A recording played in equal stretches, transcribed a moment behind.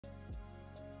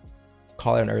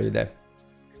call it an early day.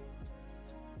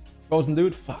 Frozen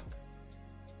dude, fuck.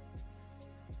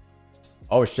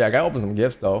 Oh shit, I gotta open some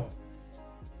gifts though.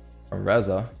 From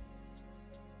Reza.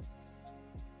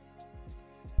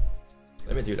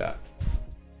 Let me do that.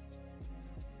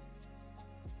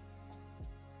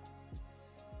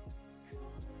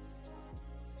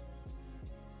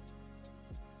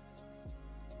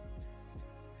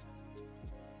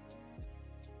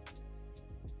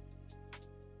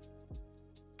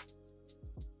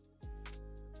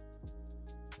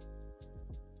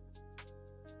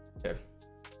 Okay.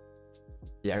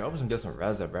 Yeah, I gotta open some gifts from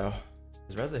Reza, bro.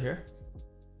 Is Reza here?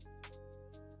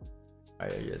 Oh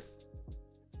yeah, he is.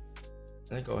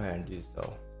 Let me go ahead and do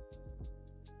so.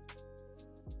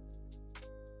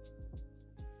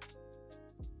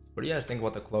 What do you guys think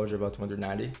about the closure above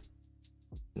 2390?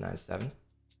 97.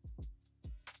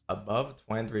 Above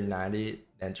 2390,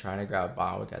 then trying to grab a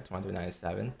bottom wick at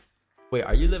 2397. Wait,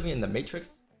 are you living in the Matrix?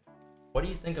 What do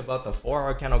you think about the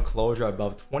 4-hour candle closure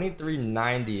above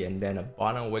 2390 and then a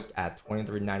bottom wick at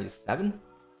 2397?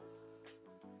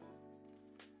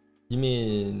 You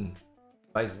mean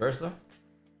vice versa?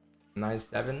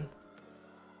 97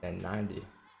 and 90.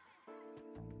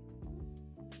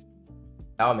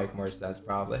 That would make more sense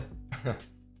probably. I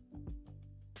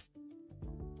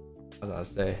was gonna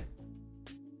say.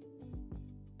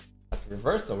 That's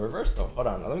reversal. Hold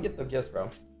on, let me get the gifts, bro.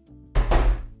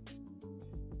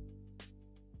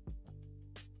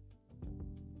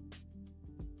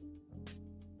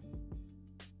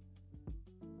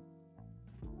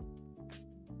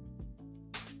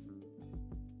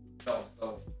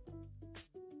 So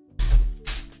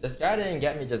this guy didn't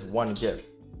get me just one gift.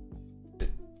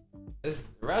 This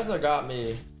Reza got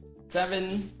me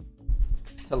 7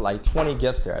 to like 20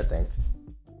 gifts here, I think.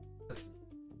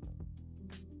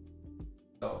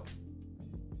 So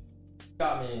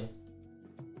got me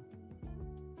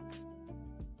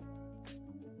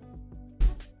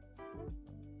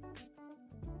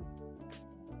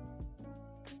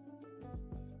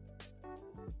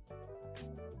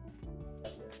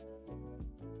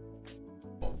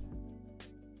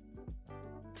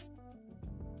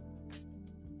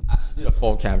do the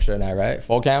full cam, shouldn't I, right?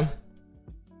 Full cam?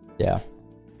 Yeah.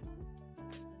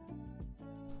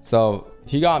 So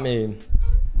he got me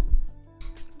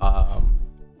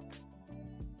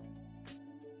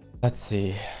let's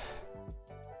see.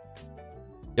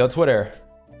 Yo, Twitter,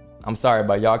 I'm sorry,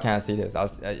 but y'all can't see this.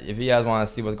 If you guys want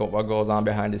to see what goes on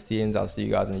behind the scenes, I'll see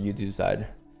you guys on the YouTube side.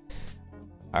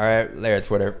 All right, later,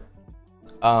 Twitter.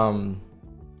 So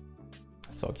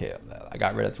okay, I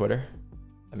got rid of Twitter.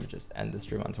 Let me just end the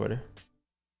stream on Twitter.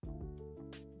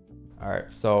 All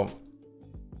right, so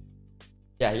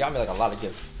yeah, he got me like a lot of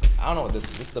gifts. I don't know what this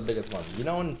is. This is the biggest one. You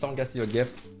know when someone gets you a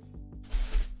gift?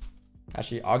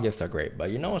 Actually, all gifts are great,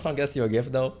 but you know when someone gets you a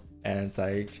gift though, and it's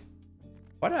like,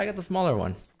 why did I get the smaller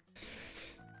one?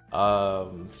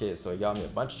 Okay, so he got me a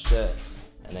bunch of shit,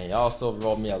 and then he also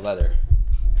wrote me a letter.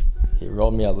 He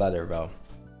wrote me a letter, bro.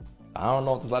 I don't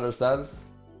know what this letter says.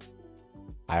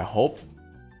 I hope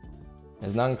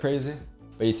it's nothing crazy,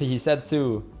 but you see, he said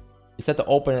to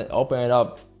open it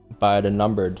up by the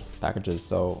numbered packages.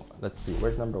 So let's see,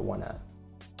 where's number 1 at?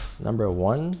 Number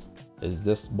 1 is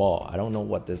this ball. I don't know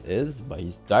what this is, but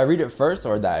did I read it first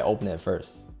or did I open it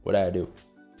first? What did I do?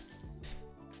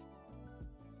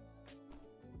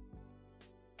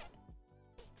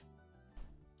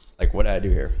 Like, what did I do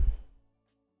here?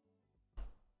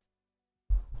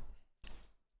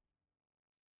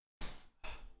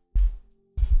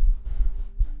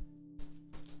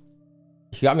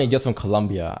 He got me a gift from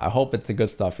Colombia. I hope it's the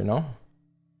good stuff, you know?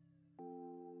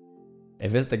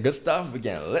 If it's the good stuff, we're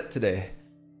getting lit today.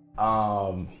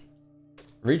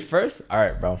 Reach first?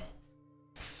 Alright, bro.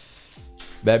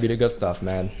 Better be the good stuff,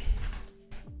 man.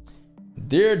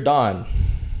 Dear Don.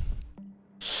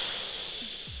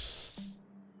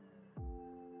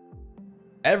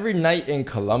 Every night in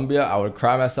Colombia, I would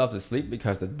cry myself to sleep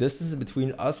because the distance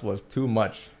between us was too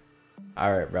much.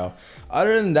 Alright, bro.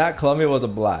 Other than that, Colombia was a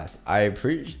blast. I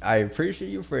appreciate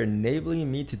you for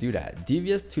enabling me to do that.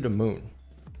 Devious to the moon.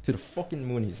 To the fucking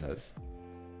moon, he says.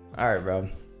 Alright, bro.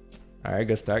 Alright,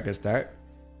 good start, good start.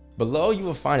 Below, you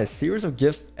will find a series of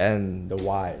gifts and the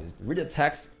whys. Read the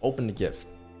text, open the gift.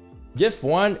 Gift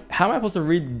 1, how am I supposed to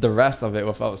read the rest of it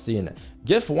without seeing it?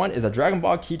 Gift 1 is a Dragon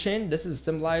Ball keychain. This is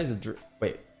symbolized.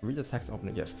 Wait, read the text, open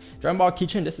the gift. Dragon Ball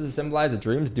keychain. This is symbolized. The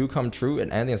dreams do come true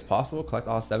and anything is possible. Collect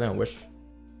all 7 and wish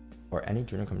for any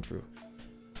dream to come true.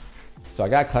 So I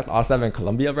gotta collect all 7 in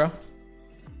Colombia, bro.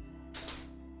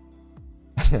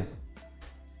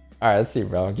 Alright, let's see,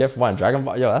 bro. Gift 1, Dragon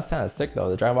Ball. Yo, that's kind of sick though.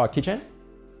 The Dragon Ball keychain.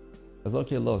 It's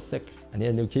low-key a little sick. I need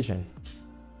a new keychain.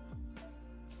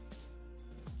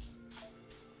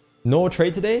 No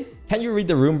trade today? Can you read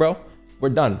the room, bro? We're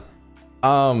done.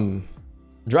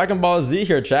 Dragon Ball Z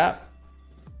here, chat.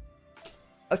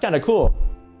 That's kind of cool.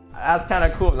 That's kind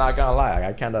of cool, not gonna lie.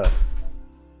 That's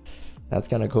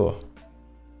kind of cool.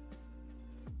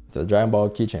 It's a Dragon Ball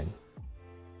keychain.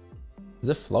 Does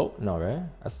it float? No, right?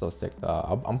 That's so sick.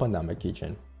 I'm putting down my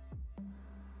keychain.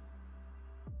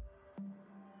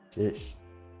 Sheesh.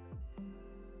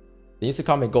 They used to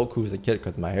call me Goku as a kid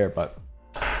because of my hair, but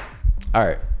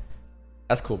alright.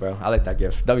 That's cool, bro. I like that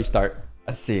gift. W start.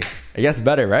 Let's see. I guess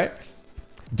better, right?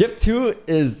 Gift 2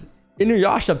 is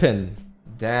Inuyasha pin.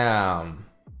 Damn.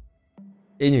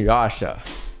 Inuyasha.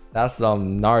 That's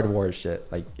some Nardwar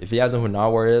shit. Like, if you guys know who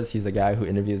Nardwar is, he's a guy who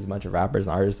interviews a bunch of rappers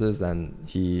and artists, and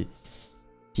he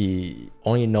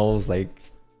only knows, like,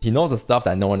 he knows the stuff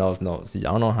that no one else knows. I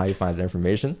don't know how he finds the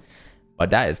information,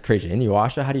 but that is crazy.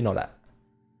 Inuyasha, how do you know that?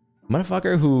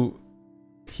 Motherfucker who,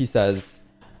 he says,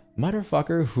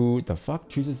 motherfucker who the fuck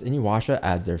chooses Inuyasha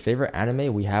as their favorite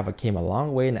anime. We have came a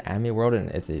long way in the anime world, and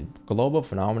it's a global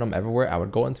phenomenon everywhere. I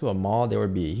would go into a mall, there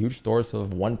would be huge stores filled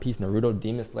with One Piece, Naruto,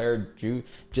 Demon Slayer,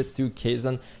 Jujutsu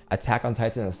Kaisen, Attack on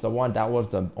Titan, and so on. That was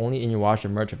the only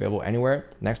Inuyasha merch available anywhere.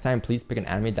 Next time, please pick an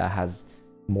anime that has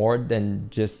more than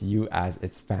just you as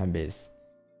its fan base.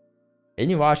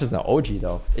 Inuyasha is an OG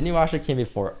though. Inuyasha came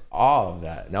before all of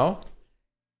that, no?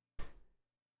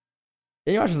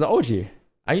 Inuyasha is an OG.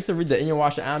 I used to read the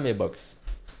Inuyasha anime books.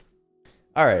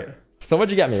 Alright, so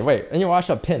what'd you get me? Wait,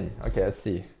 Inuyasha pin. Okay, let's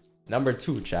see. Number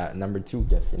 2, chat. Number 2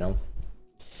 gift, you know?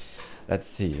 Let's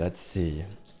see, let's see.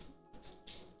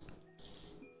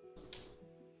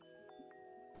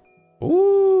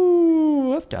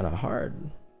 Ooh, that's kind of hard.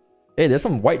 Hey, there's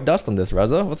some white dust on this,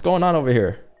 Reza. What's going on over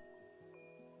here?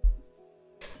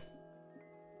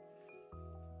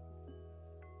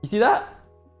 You see that?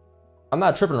 I'm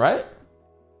not tripping, right?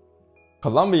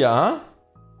 Colombia, huh?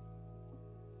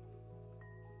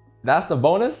 That's the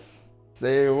bonus?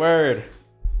 Say a word.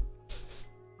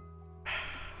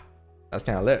 That's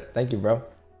kind of lit. Thank you, bro.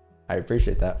 I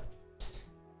appreciate that.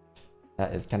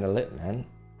 That is kind of lit, man.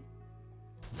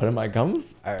 Put in my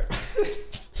gums? Alright.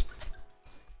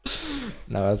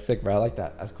 No, that's sick, bro. I like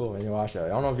that. That's cool, Inuyasha. I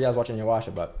don't know if you guys watching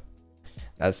Inuyasha, but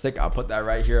that's sick. I'll put that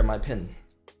right here in my pin.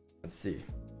 Let's see.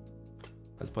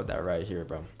 Let's put that right here,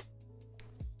 bro.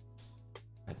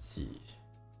 Let's see.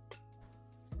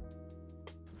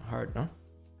 Hard, no?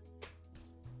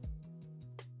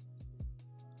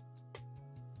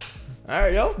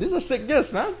 Alright, yo. These are sick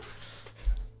gifts, man.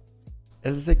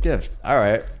 It's a sick gift.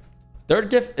 Alright. Third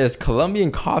gift is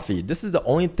Colombian coffee. This is the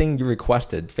only thing you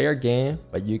requested. Fair game,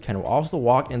 but you can also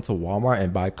walk into Walmart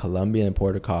and buy Colombian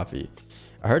imported coffee.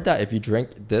 I heard that if you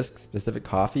drink this specific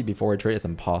coffee before a trade, it's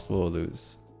impossible to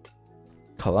lose.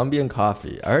 Colombian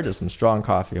coffee. I heard there's some strong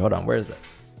coffee. Hold on, where is it?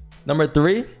 Number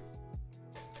 3?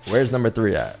 Where's number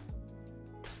 3 at?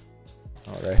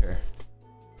 Oh, right here.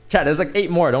 Chat, there's like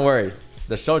 8 more, don't worry.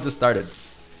 The show just started.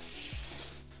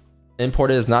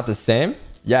 Imported is not the same?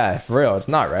 Yeah, for real, it's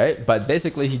not, right? But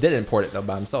basically, he did import it though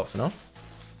by himself, you know?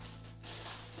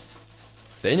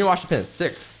 The Inuyasha pin is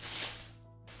sick.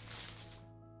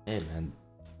 Hey, man.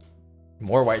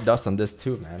 More white dust on this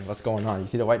too, man. What's going on? You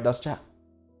see the white dust, chat?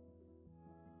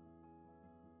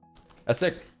 That's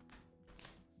sick.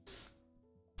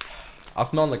 I'll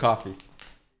smell the coffee.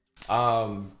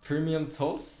 Premium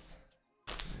toast.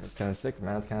 That's kind of sick,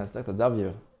 man. It's kind of sick. The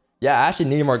W. Yeah, I actually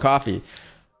need more coffee.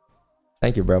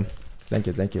 Thank you, bro. Thank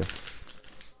you, thank you.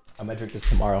 I might drink this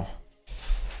tomorrow.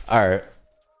 All right.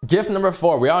 Gift number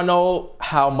 4. We all know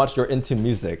how much you're into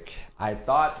music. I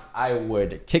thought I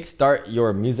would kickstart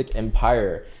your music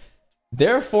empire.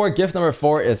 Therefore, gift number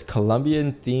 4 is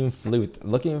Colombian themed flute.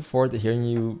 Looking forward to hearing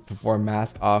you perform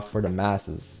Mask Off for the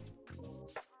masses.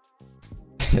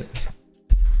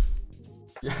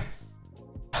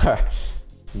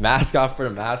 Mask Off for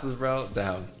the masses, bro.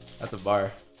 Damn, that's a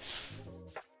bar.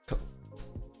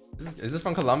 Is this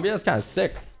from Colombia? It's kind of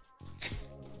sick.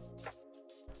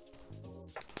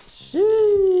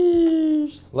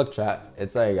 Sheesh. Look, chat.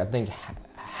 It's like, I think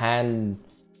hand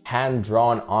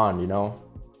drawn on, you know?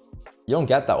 You don't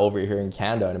get that over here in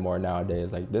Canada anymore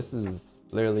nowadays. Like, this is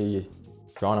literally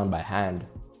drawn on by hand.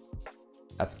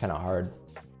 That's kind of hard.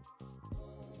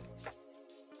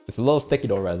 It's a little sticky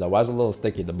though, Reza. Why is it a little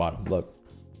sticky at the bottom? Look.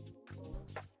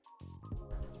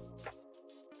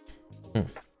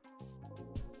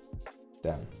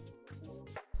 Damn.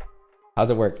 How's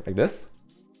it work? Like this?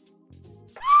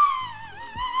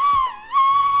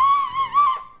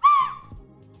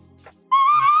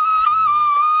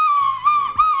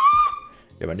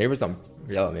 Yeah, my neighbors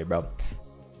yell at me, bro.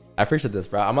 I appreciate this,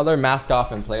 bro. I'm gonna learn Mask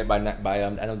Off and play it by the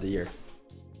end of the year.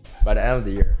 By the end of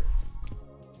the year.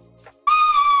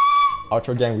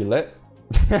 Outro gang, we lit.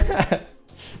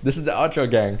 This is the outro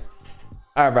gang.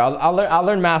 All right, bro. I'll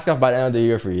learn Mask Off by the end of the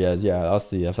year for you guys. Yeah, I'll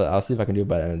see. I'll see if I can do it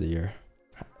by the end of the year.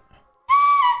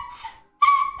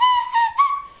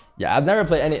 Yeah, I've never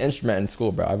played any instrument in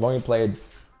school, bro. I've only played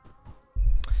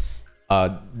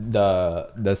the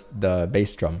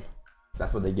bass drum.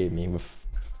 That's what they gave me with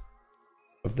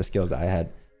the skills that I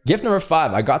had. Gift number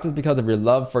 5. I got this because of your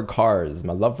love for cars.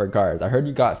 My love for cars. I heard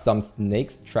you got some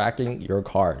snakes tracking your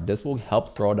car. This will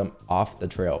help throw them off the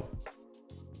trail.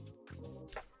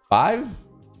 5?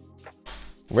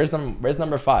 Where's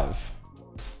number 5?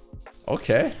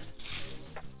 Okay.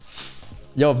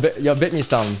 Yo, bit me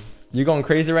some. You going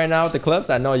crazy right now with the clips?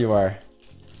 I know you are.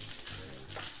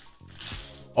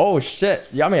 Oh shit.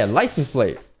 Y'all made a license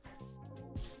plate.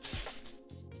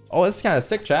 Oh, this is kind of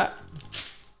sick, chat.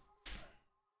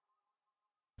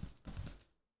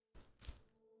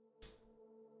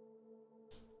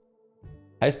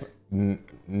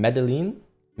 Medellin.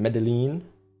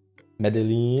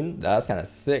 That's kind of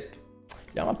sick.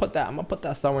 Yeah, I'm gonna put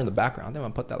that somewhere in the background. I think I'm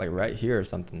gonna put that like right here or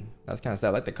something. That's kind of sad.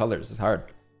 I like the colors. It's hard.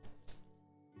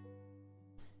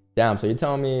 Damn. So you're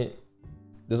telling me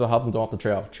this will help them go off the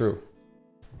trail? True.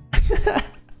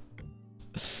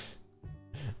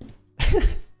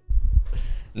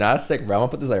 Nah, that's sick, bro. I'm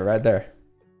gonna put this like right there.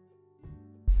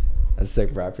 That's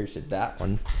sick, bro. I appreciate that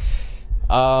one.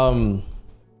 All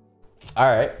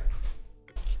right.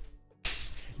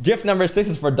 Gift number 6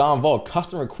 is for Don Vol.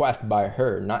 Custom request by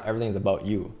her. Not everything is about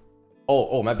you.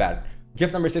 Oh, my bad.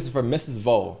 Gift number 6 is for Mrs.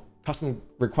 Vol. Custom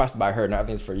request by her. Not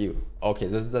everything's for you. Okay,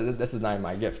 this is not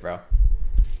my gift, bro.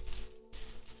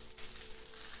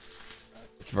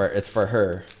 It's for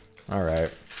her. All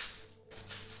right.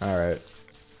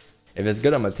 If it's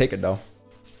good, I'm gonna take it though.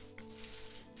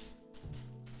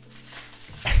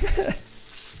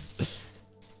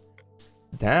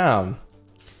 Damn.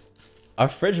 A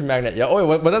fridge magnet. Yo, oh,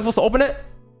 was I supposed to open it?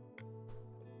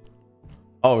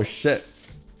 Oh shit.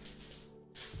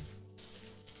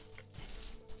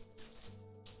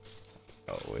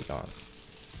 Oh, we're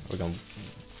gonna.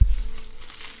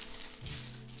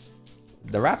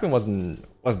 The wrapping wasn't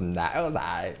that. It was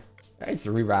I used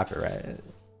to rewrap it, right?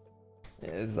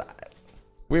 It's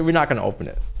we're not gonna open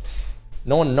it.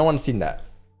 No one's seen that.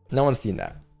 No one's seen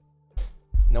that.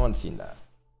 No one's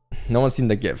seen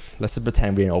the gift. Let's just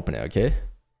pretend we didn't open it, okay?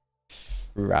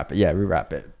 Rewrap it. Yeah,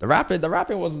 rewrap it. The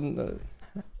wrapping wasn't.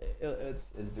 It's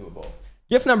doable.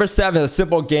 Gift number 7 is a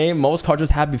simple game most cultures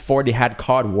had before they had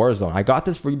COD Warzone. I got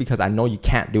this for you because I know you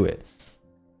can't do it.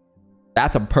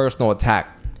 That's a personal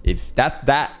attack. If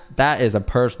that is a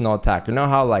personal attack. You know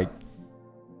how like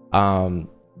I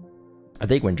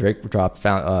think when Drake dropped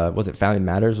was it Family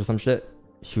Matters or some shit?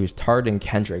 He was targeting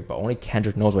Kendrick, but only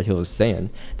Kendrick knows what he was saying.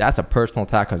 That's a personal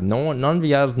attack because none of you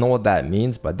guys know what that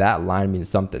means, but that line means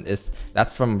something.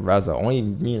 That's from Reza. Only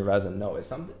me and Reza know. It's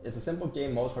something. It's a simple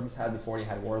game most players had before they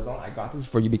had Warzone. I got this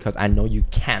for you because I know you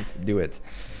can't do it.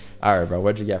 All right, bro.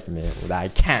 What'd you get from me? That I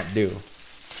can't do.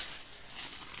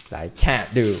 That I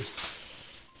can't do.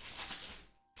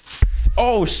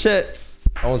 Oh shit!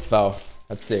 Almost fell.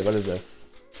 Let's see. What is this?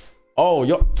 Oh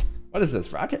yo, what is this,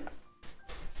 bro?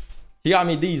 He got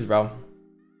me these, bro.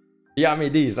 He got me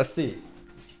these. Let's see.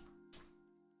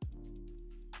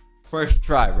 First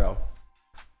try, bro.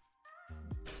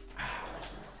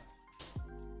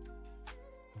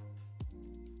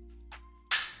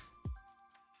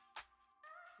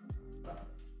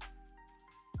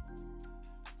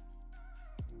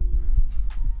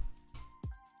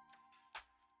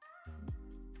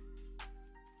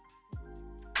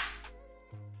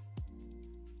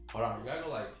 Hold on, you gotta go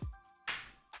like.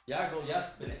 Yeah, go,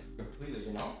 yes, spin it completely,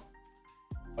 you know?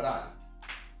 Hold on.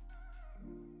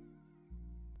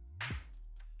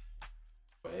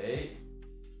 Wait.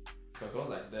 So it goes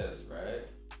like this, right?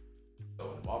 So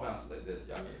when the ball bounces like this, you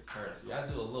gotta make it turn. So you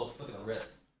gotta do a little flick of the wrist.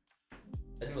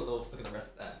 I do a little flick of the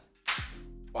wrist then.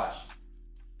 Watch.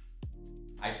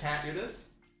 I can't do this.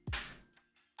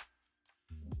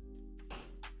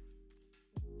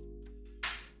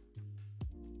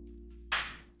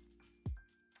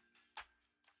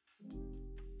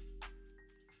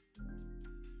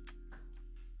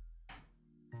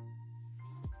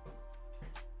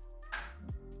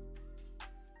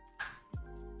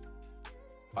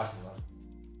 Watch this one.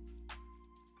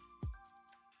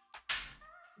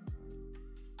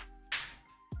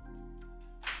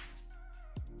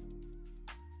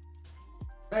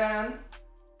 Man.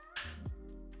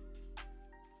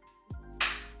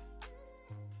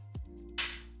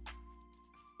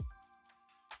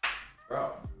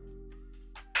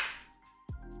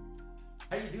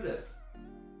 How do you do this?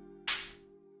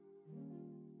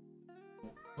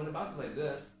 When it bounces like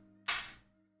this.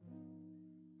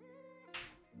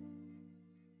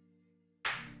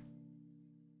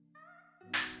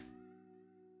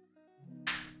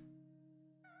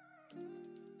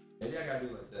 Maybe I gotta do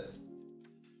it like this.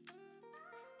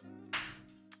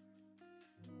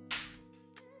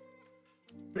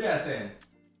 What are you guys saying?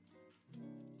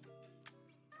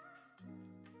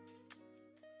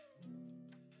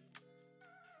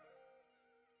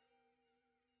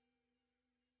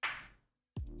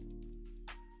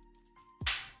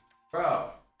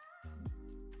 Bro.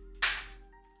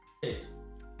 Hey,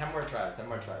 10 more tries, 10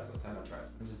 more tries, 10 more tries.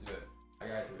 Let me just do it. I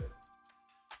gotta do it.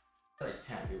 But I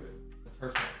can't do it. It's a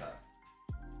personal attack.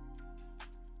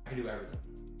 I can do everything.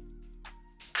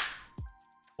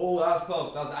 Oh, that was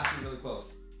close. That was actually really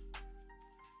close.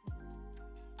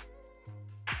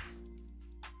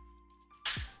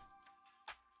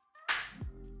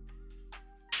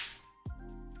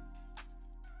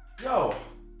 Yo!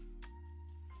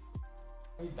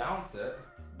 When you bounce it,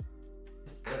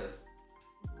 it's this.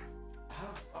 How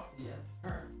the fuck do you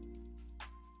turn?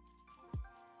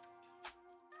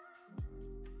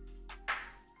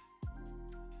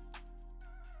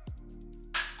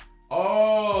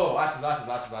 Oh! Watch this, watch this,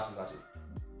 watch this, watch this, watch this.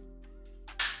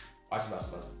 Watch this, watch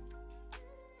this, watch this.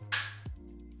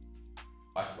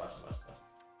 Watch this, watch this, watch this.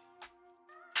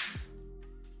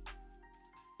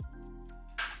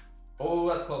 Oh,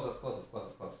 that's close, that's close, that's close,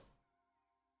 that's close.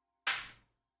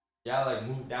 You gotta like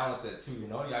move down with it too, you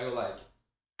know? You gotta go like.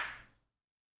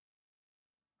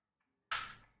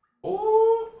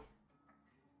 Oh!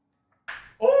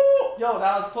 Oh! Yo,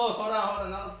 that was close. Hold on, hold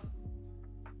on. That was.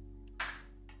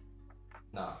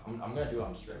 Nah, I'm gonna do it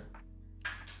on string.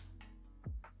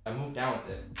 I move down with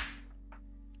it.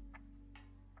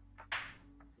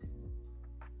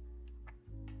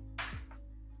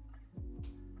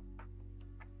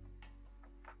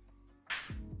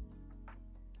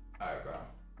 Alright, bro.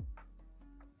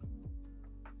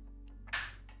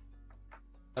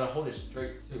 Gotta hold it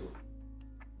straight too.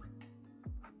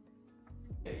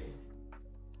 Okay.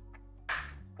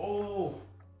 Oh!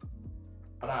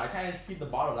 Hold on, I can't even see the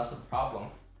bottom, that's the problem.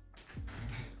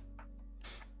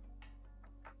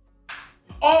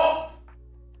 Oh!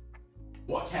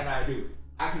 What can I do?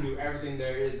 I can do everything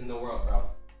there is in the world, bro.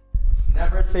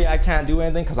 Never say I can't do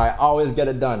anything, because I always get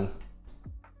it done.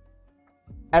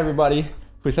 Everybody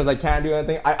who says I can't do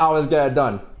anything, I always get it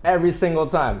done. Every single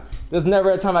time. There's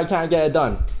never a time I can't get it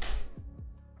done.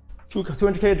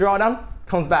 200K drawdown,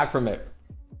 comes back from it.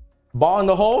 Ball in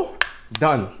the hole,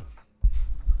 done.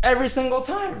 Every single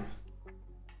time.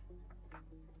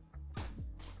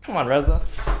 Come on, Reza.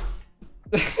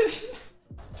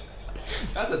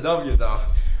 That's a W though.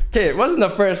 Okay, it wasn't the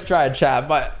first try, chat,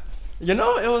 but you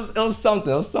know, it was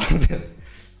something. It was something.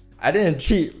 I didn't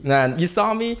cheat, man. You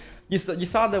saw me. You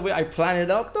saw the way I planned it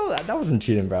out though. That wasn't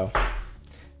cheating, bro.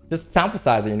 Just sample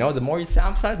size, you know. The more you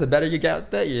sample size, the better you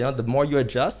get with it. You know, the more you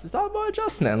adjust. It's all about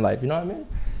adjustment in life. You know what I mean?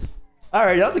 All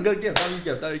right, that's a good gift. That's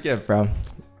a good gift, bro.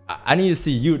 I need to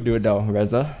see you do it though,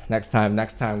 Reza. Next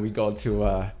time we go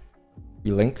to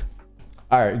we link.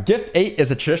 All right, gift 8 is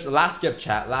a traditional. Last gift,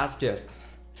 chat. Last gift.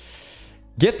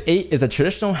 Gift 8 is a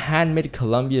traditional handmade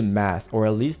Colombian mask, or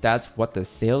at least that's what the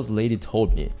sales lady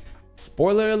told me.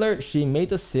 Spoiler alert: she made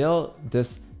the sale.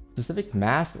 This specific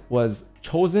mask was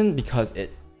chosen because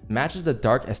it matches the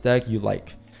dark aesthetic you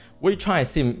like. What are you trying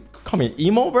to say? Call me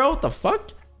emo, bro? What the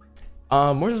fuck?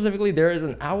 More specifically, there is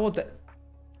an owl that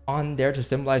on there to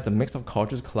symbolize the mix of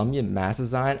cultures. Colombian mask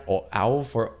design, or owl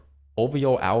for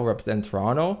OVO owl represent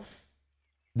Toronto.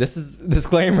 This is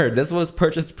disclaimer. This was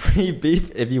purchased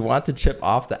pre-beef. If you want to chip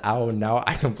off the owl now,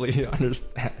 I completely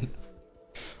understand.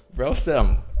 Bro said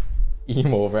I'm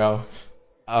emo, bro.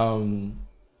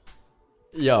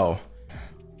 Yo.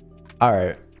 All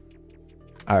right,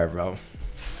 bro.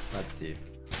 Let's see.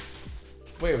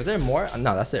 Wait, was there more?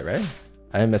 No, that's it, right?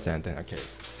 I didn't miss anything. Okay.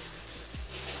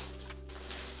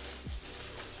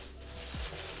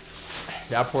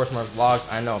 Yeah, of course, more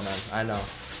vlogs. I know, man. I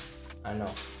know.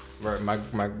 We're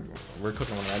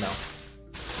cooking one right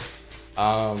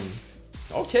now.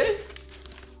 Okay.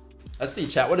 Let's see,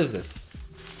 chat. What is this?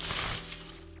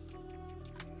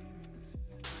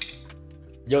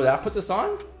 Yo, did I put this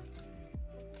on?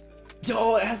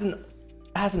 Yo, it has an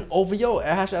OVO. It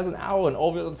has an owl and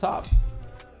OVO at the top.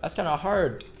 That's kind of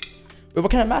hard. Wait, what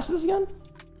kind of mask is this again?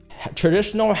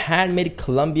 Traditional handmade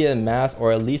Colombian mask,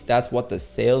 or at least that's what the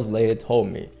sales lady told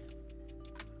me.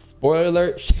 Spoiler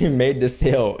alert, she made the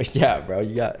sale. Yeah, bro,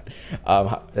 you got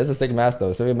that's a sick mask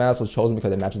though. So your mask was chosen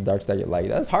because it matches the dark aesthetic you like.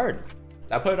 That's hard.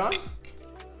 Did I put it on?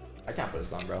 I can't put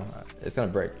this on, bro. It's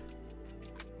gonna break.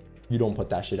 You don't put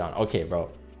that shit on. Okay, bro.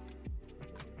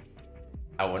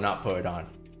 I will not put it on.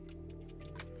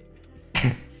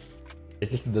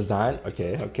 It's just a design.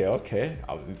 Okay.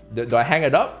 Do I hang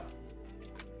it up?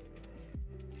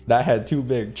 That head too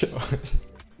big. Chill.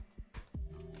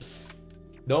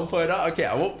 Don't put it on. Okay,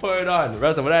 I won't put it on.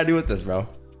 Reza, what did I do with this, bro?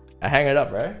 I hang it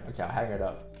up, right? Okay, I'll hang it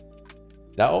up.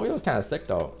 That OVO was kind of sick,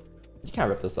 though. You can't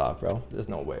rip this off, bro. There's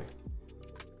no way.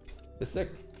 It's sick.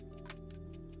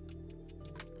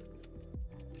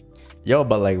 Yo,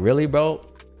 but like, really, bro?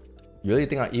 You really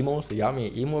think I'm emo? So you got me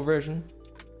an emo version?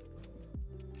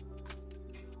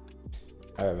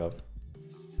 Alright, bro.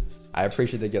 I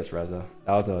appreciate the gifts, Reza.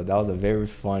 That was a very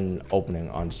fun opening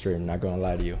on stream, not gonna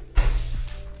lie to you.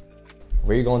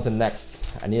 Where you going to next?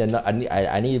 I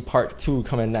need part 2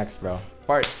 coming next, bro.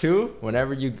 Part 2,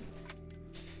 whenever you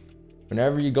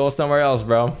go somewhere else,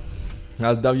 bro. That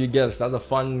was W gifts. That was a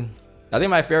fun. I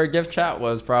think my favorite gift chat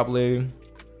was probably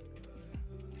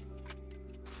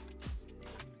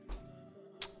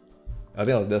I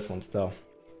think it was this one still.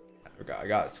 I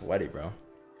got sweaty, bro.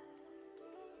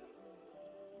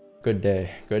 Good day,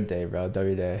 bro.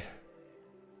 W day.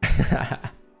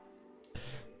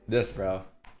 This, bro.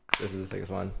 This is the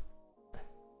sickest one.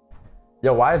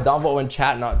 Yo, why is Donvo in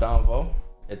chat, not Donvo?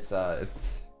 It's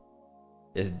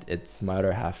my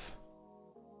other half.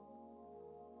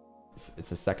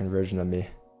 It's a second version of me.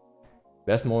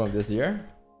 Best moment of this year?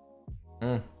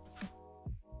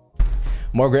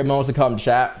 More great moments to come,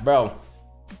 chat, bro.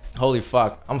 Holy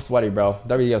fuck, I'm sweaty, bro.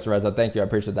 WS Reza, thank you. I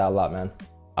appreciate that a lot, man.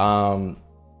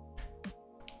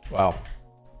 Wow.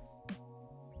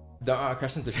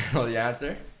 Questions if you know the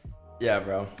answer. Yeah,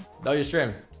 bro. W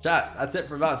stream. Chat. That's it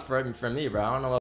for us, for me, bro. I don't know.